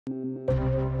When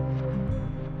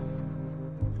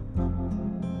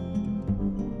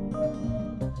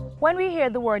we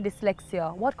hear the word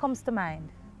dyslexia, what comes to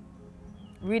mind?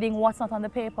 Reading what's not on the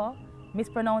paper?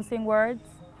 Mispronouncing words?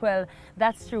 Well,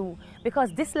 that's true,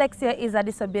 because dyslexia is a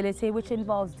disability which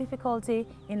involves difficulty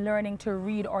in learning to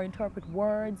read or interpret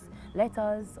words,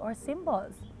 letters, or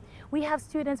symbols. We have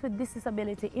students with this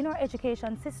disability in our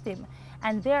education system,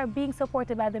 and they are being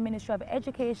supported by the Ministry of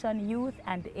Education, Youth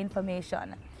and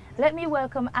Information. Let me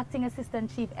welcome Acting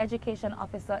Assistant Chief Education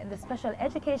Officer in the Special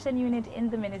Education Unit in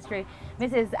the Ministry,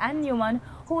 Mrs. Ann Newman,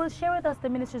 who will share with us the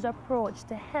Ministry's approach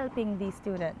to helping these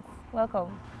students.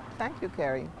 Welcome. Thank you,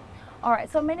 Carrie. All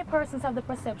right, so many persons have the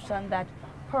perception that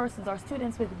persons or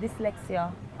students with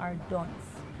dyslexia are dunce.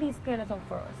 Please clear that up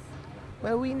for us.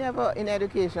 Well, we never, in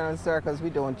educational circles, we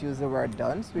don't use the word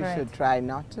dunce. We should try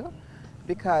not to,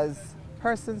 because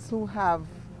persons who have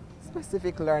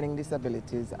specific learning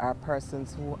disabilities are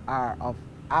persons who are of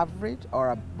average or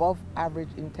above average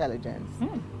intelligence.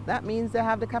 That means they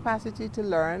have the capacity to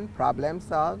learn, problem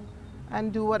solve,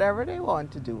 and do whatever they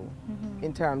want to do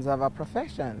in terms of a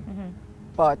profession.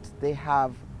 But they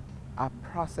have a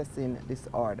processing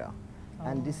disorder.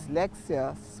 And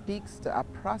dyslexia speaks to a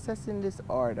processing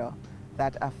disorder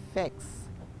that affects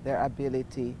their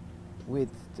ability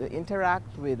to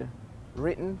interact with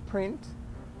written, print,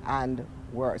 and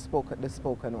the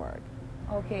spoken word.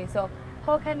 Okay, so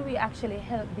how can we actually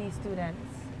help these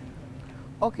students?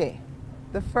 Okay,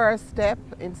 the first step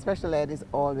in special ed is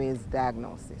always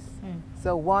diagnosis.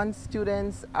 So once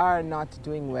students are not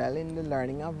doing well in the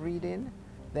learning of reading,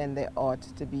 then they ought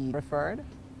to be referred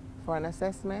for an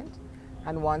assessment.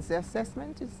 And once the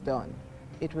assessment is done,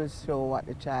 it will show what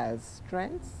the child's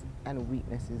strengths and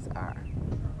weaknesses are.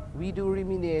 We do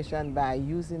remediation by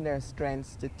using their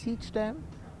strengths to teach them,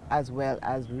 as well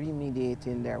as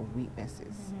remediating their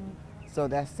weaknesses. So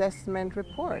the assessment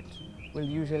report will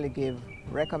usually give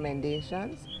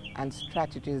recommendations and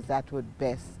strategies that would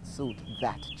best suit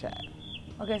that child.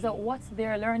 Okay, so what's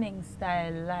their learning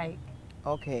style like?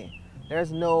 Okay,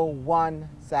 there's no one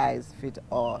size fit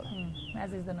all.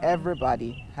 As is the norm.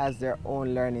 Everybody has their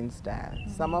own learning style.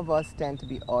 Some of us tend to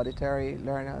be auditory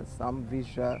learners, some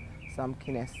visual, some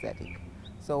kinesthetic.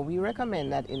 So we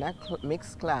recommend that in a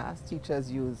mixed class,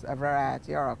 teachers use a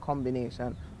variety or a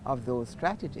combination of those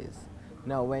strategies.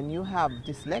 Now, when you have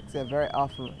dyslexia, very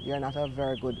often you're not a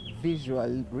very good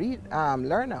visual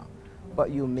learner, but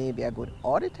you may be a good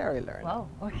auditory learner. Wow,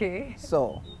 okay.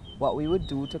 So what we would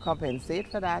do to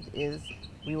compensate for that is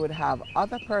we would have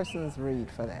other persons read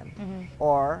for them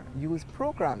or use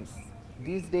programs.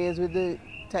 These days with the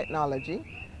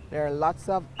technology, there are lots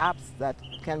of apps that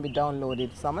can be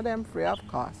downloaded, some of them free of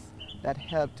cost, that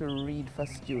help to read for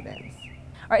students.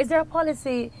 Or is there a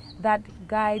policy that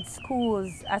guides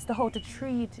schools as to how to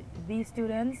treat these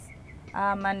students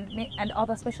and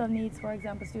other special needs, for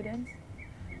example, students?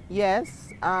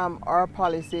 Yes, our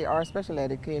policy, our special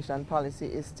education policy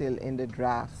is still in the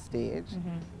draft stage.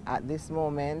 At this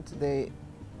moment, the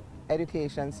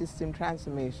Education System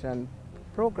Transformation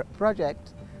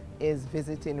Project is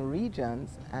visiting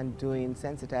regions and doing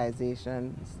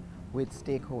sensitizations with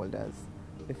stakeholders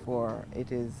before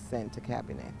it is sent to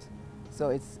cabinet. So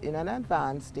it's in an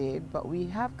advanced state, but we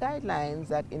have guidelines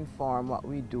that inform what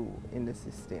we do in the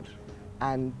system.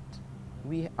 And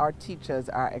our teachers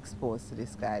are exposed to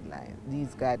these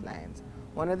guidelines.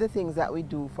 One of the things that we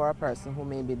do for a person who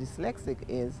may be dyslexic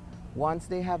is once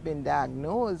they have been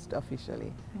diagnosed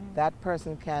officially, that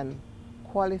person can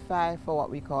qualify for what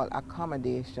we call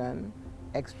accommodation,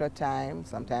 extra time,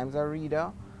 sometimes a reader,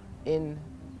 in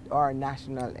our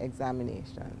national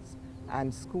examinations.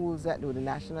 And schools that do the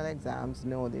national exams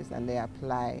know this, and they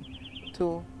apply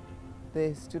to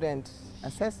the student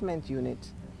assessment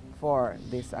unit for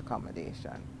this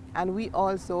accommodation. And we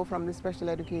also, from the special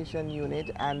education unit,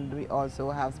 and we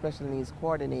also have special needs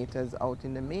coordinators out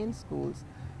in the main schools,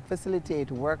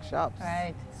 facilitate workshops,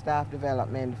 staff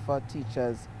development for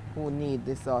teachers who need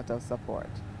this sort of support.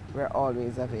 We're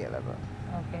always available.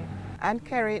 Okay. And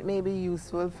Carrie, it may be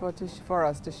useful for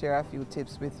us to share a few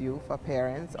tips with you for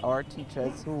parents or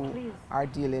teachers who are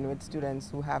dealing with students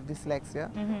who have dyslexia.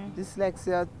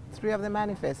 Dyslexia, 3 of the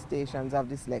manifestations of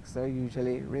dyslexia are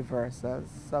usually reversals,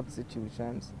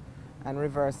 substitutions. And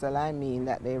reversal, I mean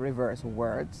that they reverse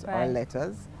words or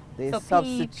letters. They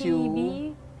substitute.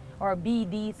 P, or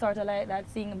BD, sort of like that,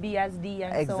 seeing B as D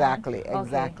and so on?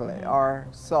 Exactly. Or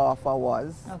saw for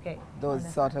was. Okay.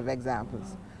 Those sort of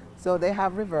examples. So they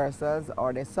have reversals,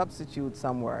 or they substitute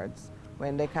some words.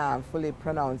 When they can't fully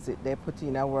pronounce it, they put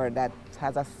in a word that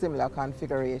has a similar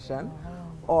configuration.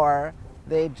 Or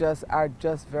they just are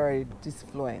just very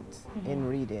disfluent in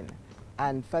reading.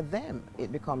 And for them,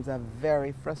 it becomes a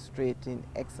very frustrating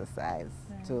exercise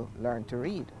to learn to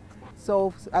read.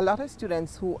 So a lot of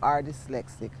students who are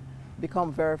dyslexic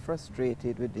become very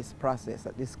frustrated with this process,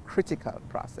 this critical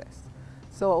process.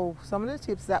 So some of the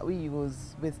tips that we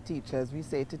use with teachers, we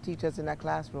say to teachers in a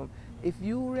classroom, if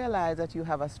you realize that you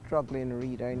have a struggling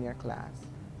reader in your class,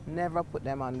 never put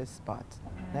them on the spot.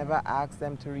 Never ask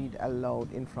them to read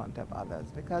aloud in front of others,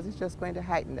 because it's just going to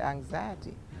heighten the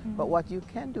anxiety. But what you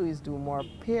can do is do more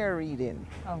peer reading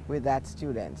with that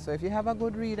student. So if you have a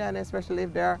good reader, and especially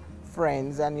if they're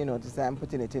friends, and you notice I'm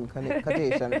putting it in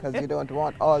quotation because you don't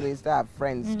want always to have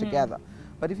friends together.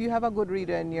 But if you have a good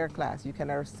reader in your class, you can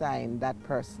assign that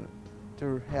person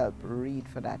to help read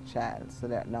for that child so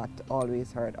they're not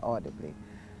always heard audibly.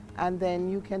 And then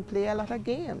you can play a lot of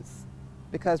games,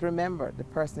 because remember, the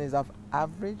person is of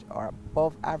average or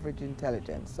above average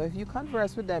intelligence. So if you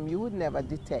converse with them, you would never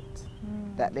detect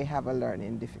that they have a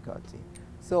learning difficulty.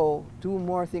 So do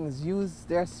more things, use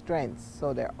their strengths,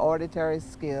 so their auditory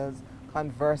skills,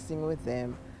 conversing with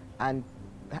them, and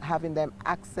having them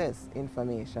access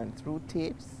information through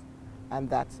tapes and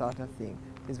that sort of thing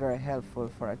is very helpful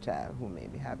for a child who may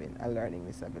be having a learning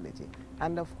disability.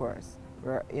 And of course,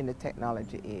 we're in the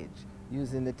technology age,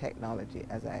 using the technology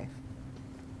as I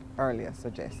earlier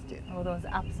suggested. Oh, those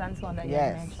apps and so on that you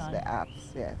Yes, mentioned. the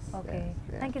apps, yes. Okay,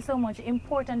 yes. Thank you so much.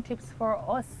 Important tips for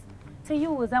us to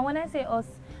use. And when I say us,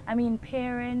 I mean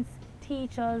parents,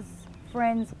 teachers,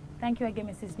 friends. Thank you again,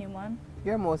 Mrs. Newman.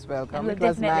 You're most welcome. We'll it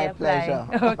was my definitely apply.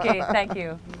 pleasure. Okay, thank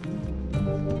you.